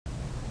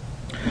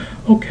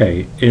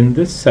Okay, in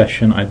this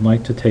session I'd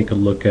like to take a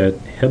look at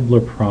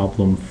Hibbeler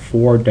problem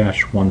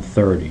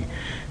 4-130.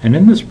 And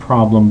in this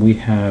problem we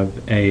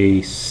have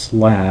a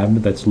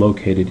slab that's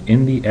located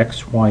in the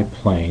XY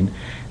plane,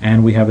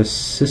 and we have a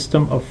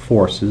system of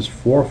forces,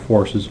 four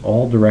forces,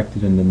 all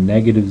directed in the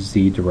negative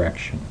Z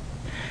direction.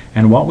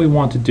 And what we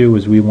want to do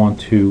is we want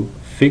to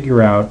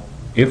figure out,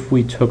 if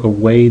we took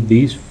away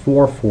these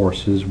four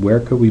forces, where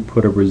could we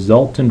put a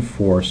resultant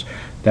force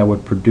that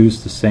would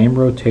produce the same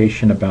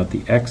rotation about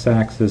the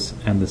x-axis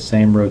and the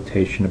same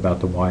rotation about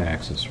the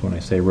y-axis. When I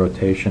say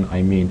rotation,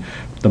 I mean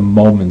the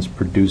moments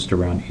produced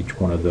around each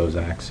one of those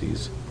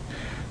axes.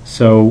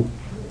 So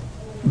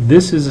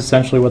this is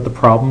essentially what the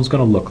problem is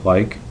going to look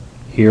like.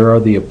 Here are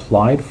the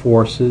applied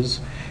forces,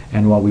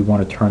 and what we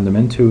want to turn them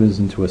into is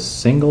into a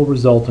single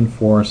resultant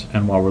force,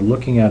 and what we're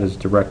looking at is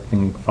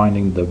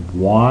finding the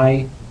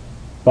y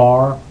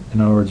bar, in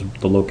other words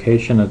the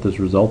location that this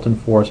resultant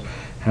force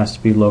has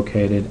to be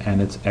located,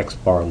 and its x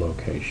bar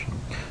location.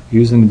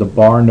 Using the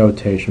bar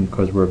notation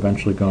because we're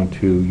eventually going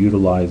to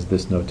utilize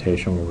this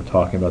notation when we're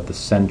talking about the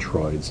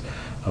centroids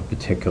of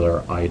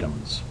particular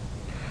items.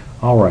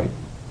 Alright,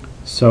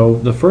 so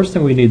the first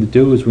thing we need to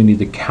do is we need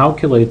to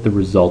calculate the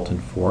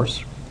resultant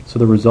force. So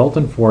the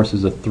resultant force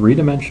is a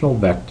three-dimensional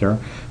vector,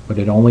 but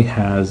it only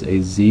has a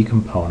z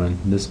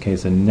component, in this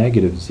case a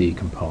negative z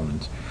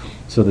component.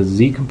 So the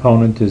z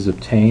component is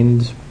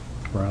obtained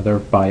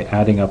by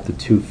adding up the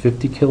two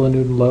 50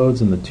 kilonewton loads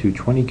and the two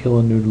 20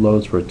 kilonewton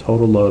loads for a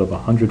total load of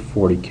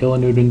 140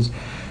 kilonewtons.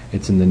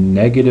 It's in the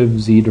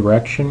negative z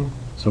direction,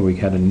 so we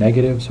get a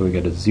negative, so we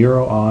get a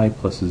 0I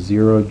plus a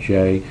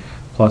 0J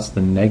plus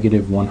the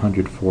negative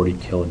 140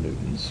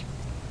 kilonewtons.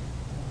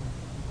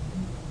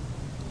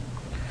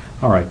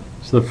 Alright,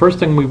 so the first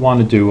thing we want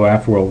to do,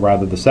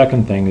 the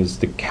second thing, is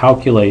to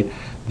calculate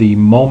the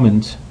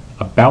moment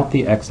about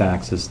the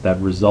x-axis that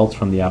results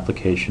from the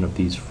application of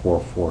these four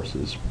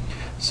forces.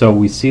 So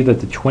we see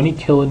that the 20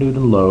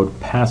 kilonewton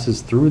load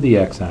passes through the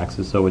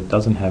x-axis, so it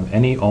doesn't have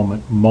any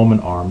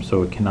moment arm,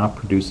 so it cannot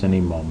produce any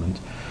moment.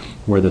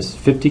 Where this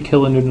 50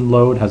 kilonewton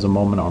load has a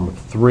moment arm of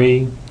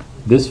 3,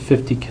 this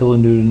 50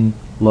 kilonewton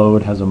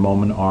load has a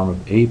moment arm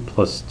of 8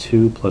 plus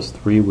 2 plus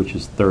 3, which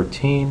is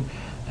 13,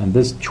 and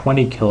this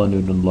 20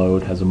 kilonewton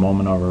load has a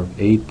moment arm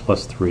of 8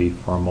 plus 3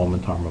 for a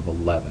moment arm of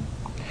 11.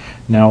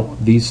 Now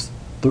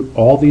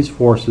all these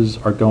forces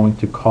are going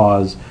to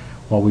cause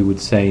what we would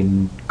say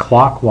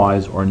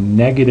clockwise or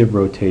negative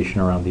rotation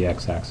around the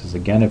x-axis.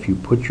 Again, if you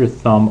put your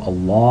thumb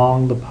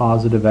along the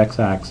positive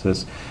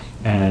x-axis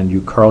and you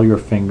curl your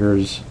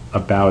fingers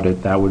about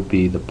it, that would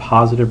be the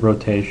positive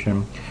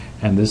rotation,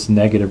 and this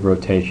negative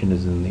rotation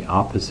is in the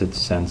opposite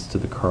sense to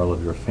the curl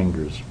of your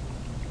fingers.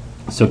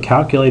 So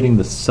calculating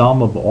the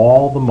sum of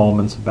all the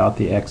moments about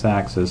the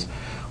x-axis,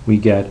 we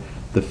get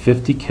the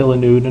 50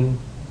 kilonewton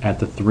at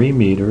the 3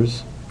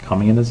 meters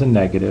coming in as a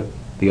negative,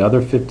 the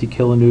other 50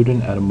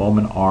 kilonewton at a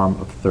moment arm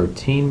of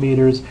 13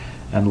 meters,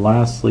 and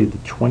lastly the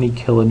 20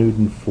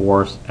 kilonewton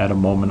force at a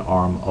moment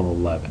arm of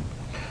 11.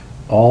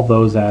 All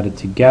those added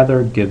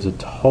together gives a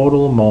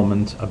total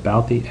moment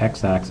about the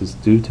x-axis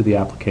due to the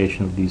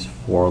application of these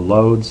four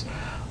loads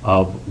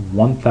of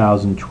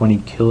 1020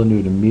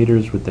 kilonewton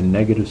meters, with the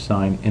negative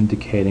sign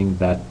indicating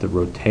that the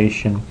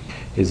rotation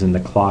is in the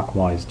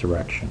clockwise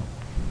direction.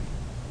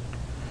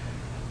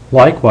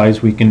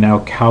 Likewise, we can now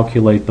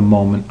calculate the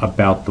moment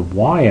about the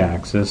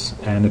y-axis,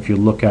 and if you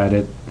look at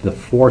it, the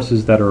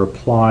forces that are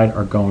applied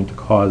are going to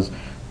cause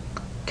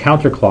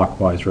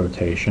counterclockwise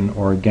rotation,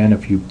 or again,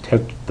 if you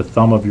took the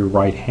thumb of your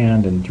right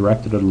hand and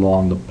directed it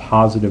along the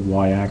positive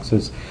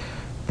y-axis,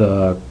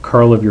 the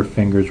curl of your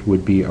fingers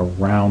would be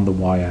around the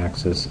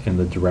y-axis in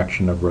the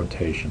direction of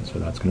rotation, so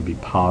that's going to be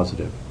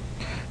positive.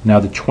 Now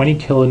the 20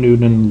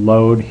 kilonewton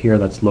load here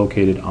that's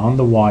located on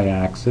the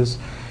y-axis,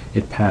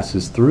 it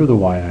passes through the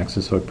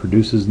y-axis, so it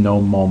produces no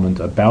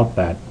moment about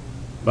that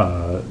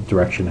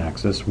direction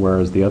axis,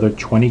 whereas the other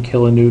 20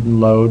 kilonewton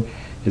load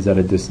is at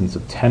a distance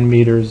of 10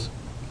 meters.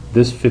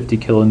 This 50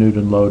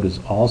 kilonewton load is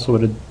also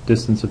at a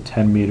distance of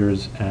 10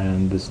 meters,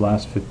 and this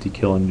last 50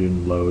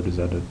 kilonewton load is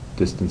at a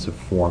distance of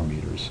 4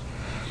 meters.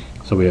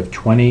 So we have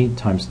 20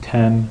 times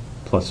 10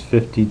 plus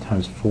 50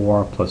 times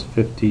 4 plus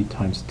 50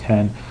 times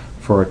 10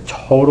 for a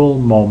total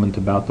moment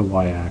about the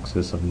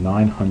y-axis of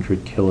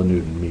 900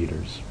 kilonewton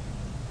meters.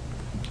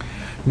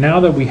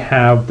 Now that we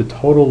have the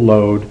total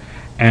load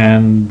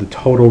and the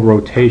total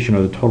rotation,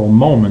 or the total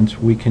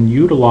moment, we can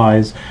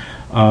utilize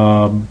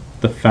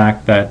the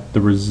fact that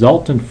the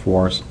resultant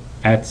force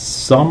at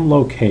some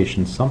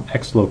location, some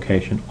x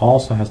location,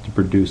 also has to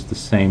produce the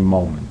same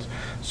moment.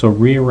 So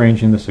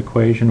rearranging this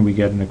equation, we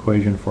get an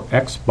equation for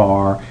x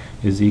bar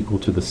is equal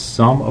to the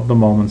sum of the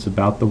moments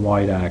about the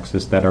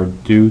y-axis that are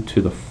due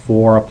to the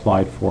four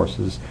applied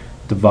forces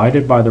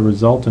divided by the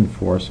resultant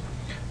force,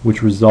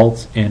 which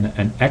results in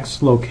an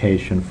x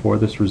location for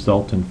this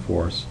resultant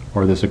force,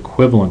 or this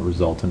equivalent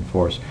resultant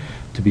force,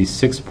 to be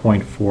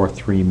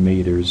 6.43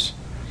 meters.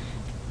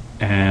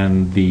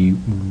 And the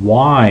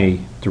y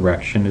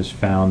direction is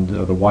found,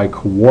 or the y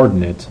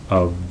coordinate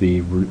of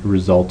the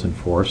resultant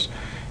force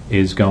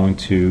is going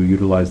to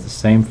utilize the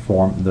same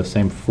form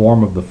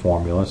of the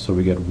formula. So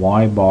we get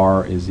y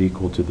bar is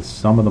equal to the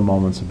sum of the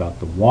moments about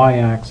the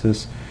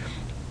y-axis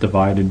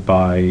divided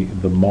by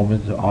the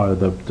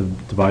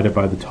divided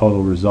by the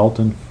total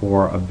resultant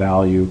for a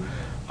value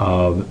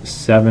of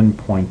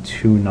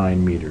 7.29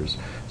 meters.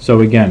 So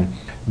again,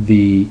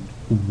 the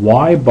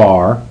y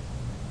bar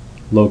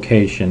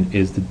location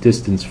is the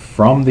distance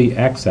from the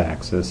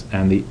x-axis,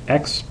 and the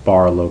x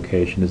bar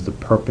location is the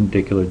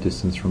perpendicular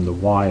distance from the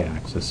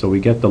y-axis. So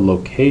we get the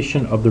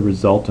location of the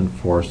resultant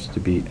force to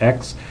be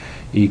x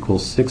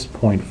equals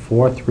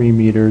 6.43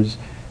 meters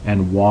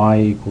and y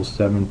equals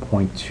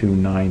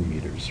 7.29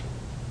 meters.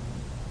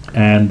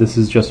 And this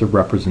is just a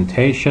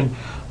representation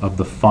of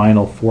the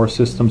final force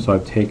system. So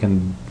I've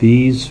taken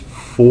these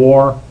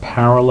four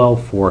parallel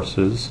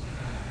forces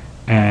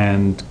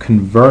and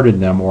converted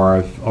them,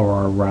 or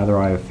rather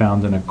I have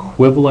found an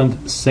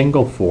equivalent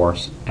single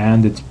force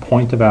and its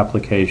point of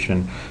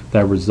application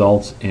that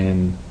results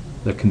in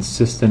the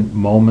consistent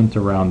moment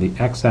around the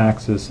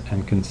x-axis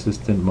and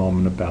consistent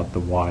moment about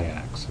the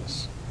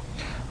y-axis.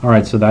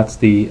 Alright, so that's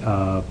the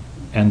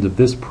end of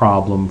this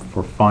problem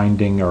for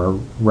finding or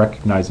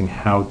recognizing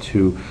how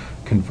to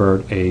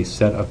convert a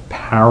set of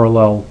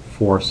parallel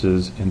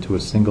forces into a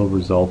single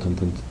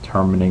resultant and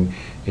determining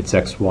its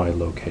xy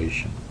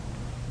location.